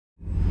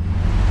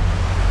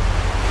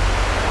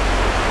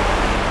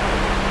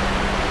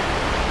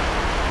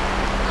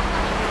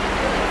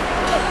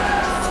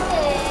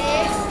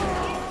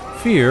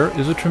Fear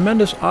is a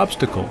tremendous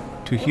obstacle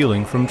to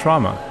healing from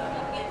trauma.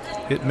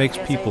 It makes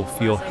people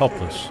feel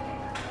helpless,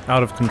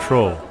 out of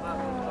control.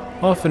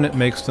 Often it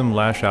makes them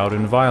lash out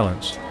in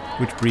violence,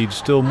 which breeds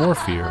still more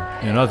fear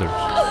in others.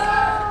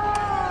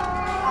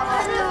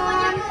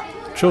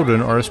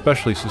 Children are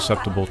especially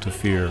susceptible to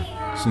fear,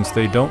 since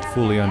they don't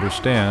fully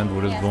understand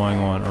what is going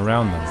on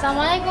around them.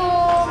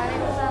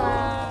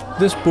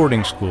 This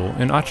boarding school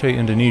in Aceh,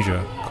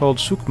 Indonesia, called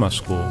Sukma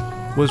School,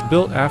 was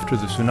built after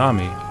the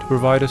tsunami to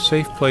provide a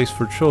safe place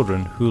for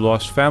children who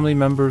lost family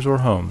members or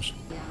homes,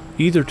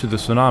 either to the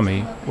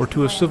tsunami or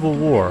to a civil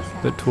war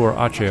that tore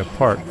Aceh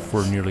apart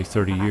for nearly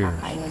 30 years.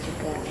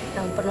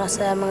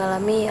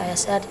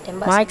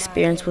 My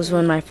experience was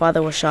when my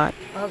father was shot.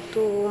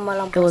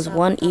 It was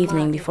one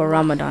evening before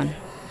Ramadan.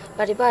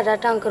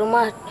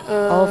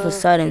 All of a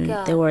sudden,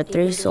 there were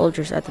 3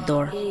 soldiers at the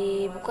door.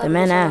 The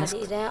man asked,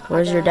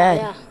 "Where's your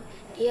dad?"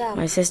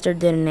 My sister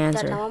didn't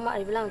answer.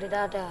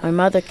 My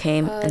mother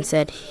came and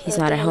said, "He's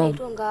not at home."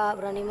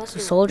 The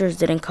soldiers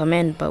didn't come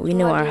in, but we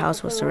knew our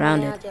house was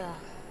surrounded.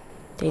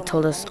 They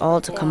told us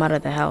all to come out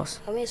of the house.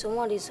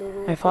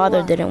 My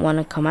father didn't want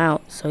to come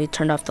out, so he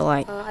turned off the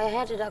light.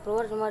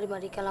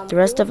 The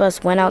rest of us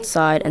went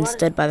outside and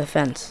stood by the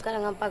fence.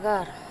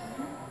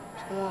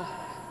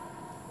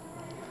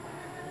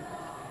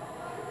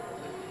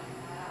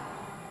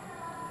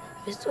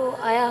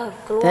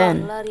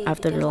 Then,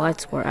 after the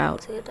lights were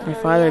out, my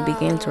father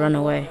began to run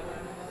away.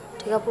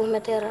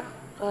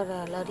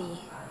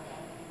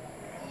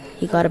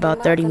 He got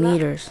about 30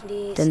 meters,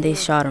 then they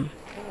shot him.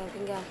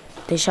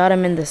 They shot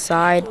him in the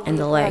side and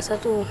the leg.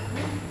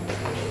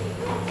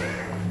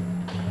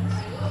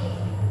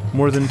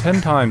 More than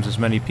 10 times as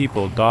many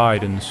people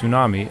died in the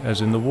tsunami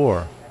as in the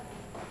war.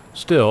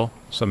 Still,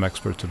 some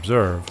experts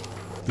observe,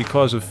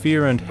 because of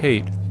fear and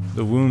hate,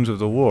 the wounds of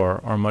the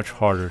war are much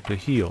harder to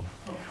heal.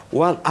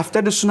 Well,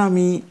 after the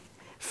tsunami,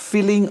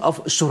 feeling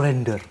of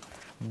surrender,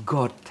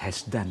 God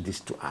has done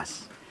this to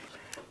us.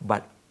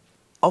 But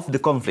of the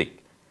conflict,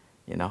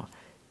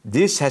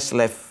 this has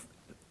left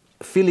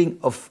feeling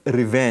of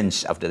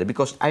revenge after that,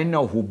 because I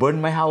know who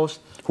burned my house,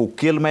 who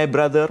killed my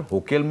brother, who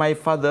killed my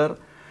father,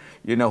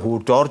 who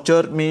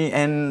tortured me,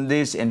 and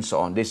this and so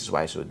on. This is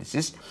why.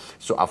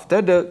 So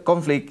after the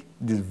conflict,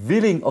 the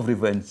feeling of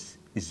revenge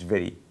is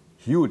very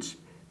huge,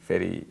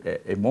 very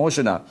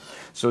emotional.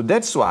 So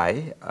that's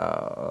why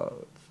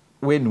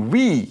when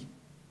we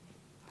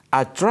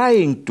are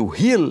trying to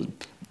heal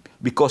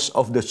because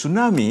of the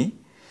tsunami,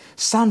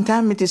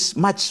 sometimes it is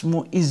much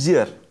more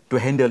easier to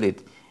handle it.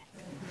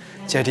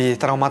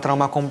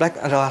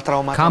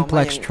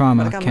 Complex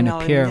trauma can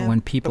appear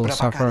when people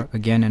suffer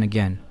again and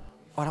again.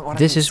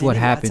 This is what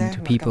happened to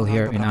people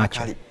here in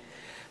Aceh.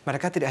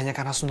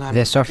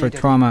 They suffer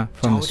trauma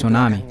from the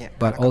tsunami,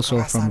 but also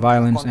from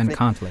violence and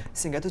conflict.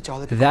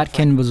 That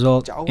can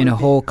result in a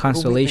whole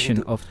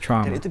constellation of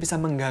trauma.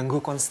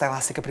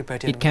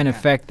 It can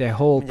affect their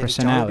whole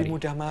personality.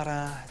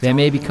 They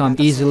may become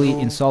easily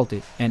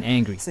insulted and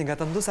angry.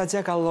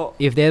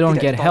 If they don't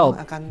get help,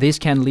 this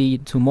can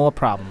lead to more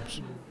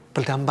problems.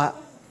 They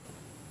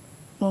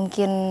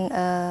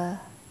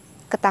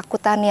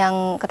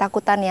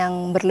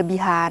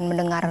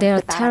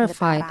are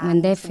terrified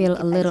when they feel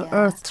a little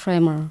earth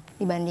tremor.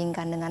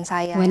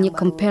 When you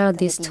compare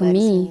this to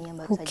me,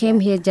 who came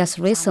here just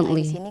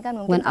recently,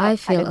 when I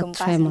feel a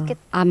tremor,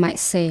 I might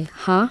say,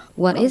 "Huh?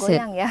 What is it?"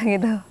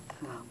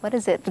 But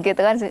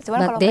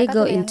they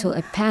go into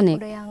a panic.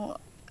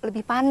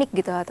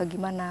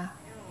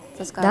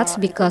 That's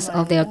because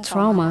of their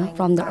trauma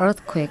from the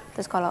earthquake.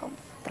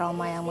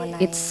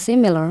 It's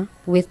similar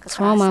with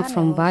trauma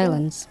from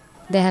violence.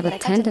 They have a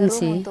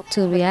tendency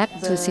to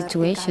react to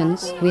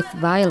situations with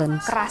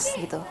violence.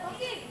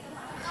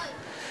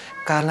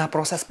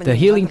 The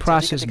healing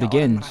process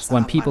begins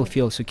when people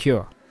feel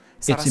secure.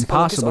 It's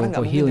impossible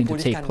for healing to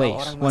take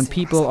place when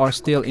people are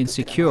still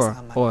insecure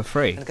or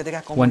afraid.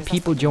 When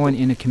people join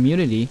in a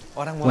community,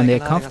 when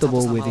they're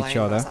comfortable with each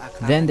other,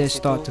 then they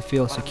start to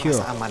feel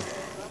secure.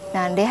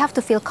 And they have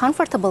to feel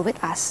comfortable with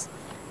us.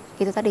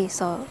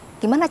 So,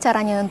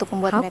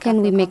 how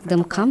can we make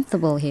them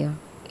comfortable here?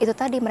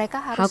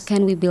 How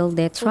can we build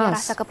their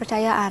trust?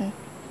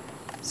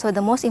 So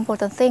the most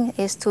important thing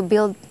is to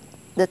build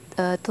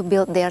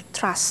their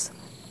trust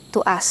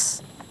to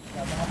us.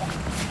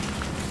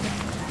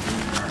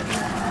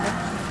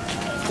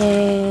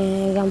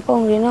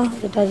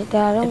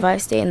 If I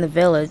stay in the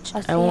village,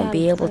 I won't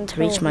be able to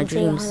reach my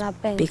dreams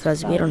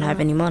because we don't have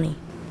any money.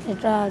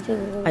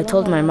 I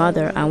told my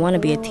mother I want to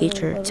be a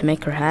teacher to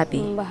make her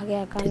happy.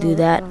 To do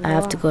that, I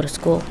have to go to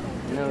school.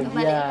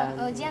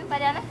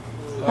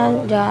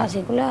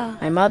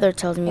 My mother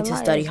tells me to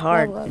study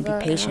hard and be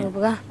patient.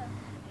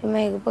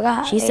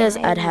 She says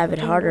I'd have it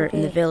harder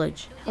in the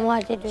village.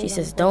 She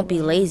says don't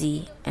be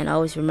lazy and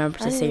always remember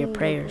to say your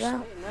prayers.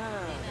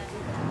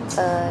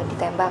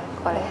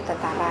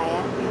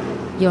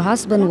 Your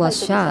husband was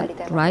shot,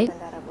 right?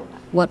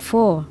 What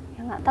for?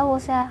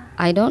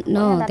 I don't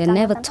know. They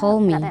never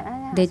told me.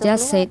 They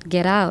just said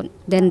get out.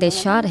 Then they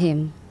shot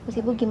him.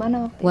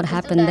 What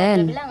happened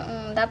then?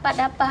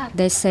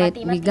 They said,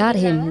 we got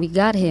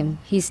him,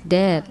 he's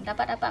dead.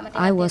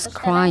 I was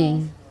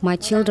crying. My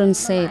children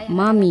said,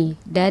 Mommy,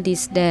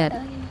 Daddy's dead.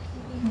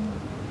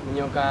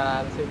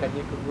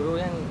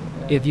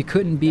 If you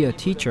couldn't be a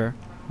teacher,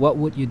 what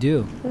would you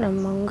do?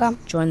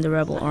 Join the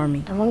rebel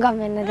army.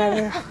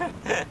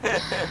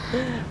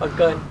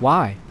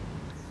 Why?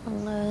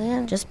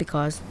 Just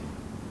because.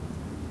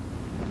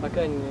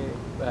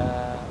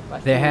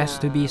 There has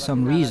to be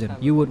some reason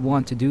you would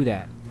want to do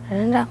that.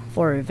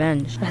 For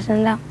revenge.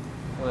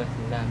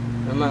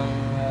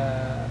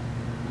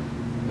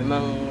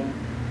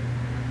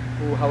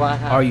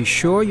 Are you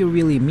sure you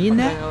really mean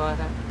that?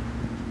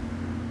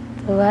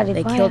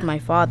 They killed my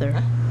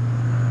father.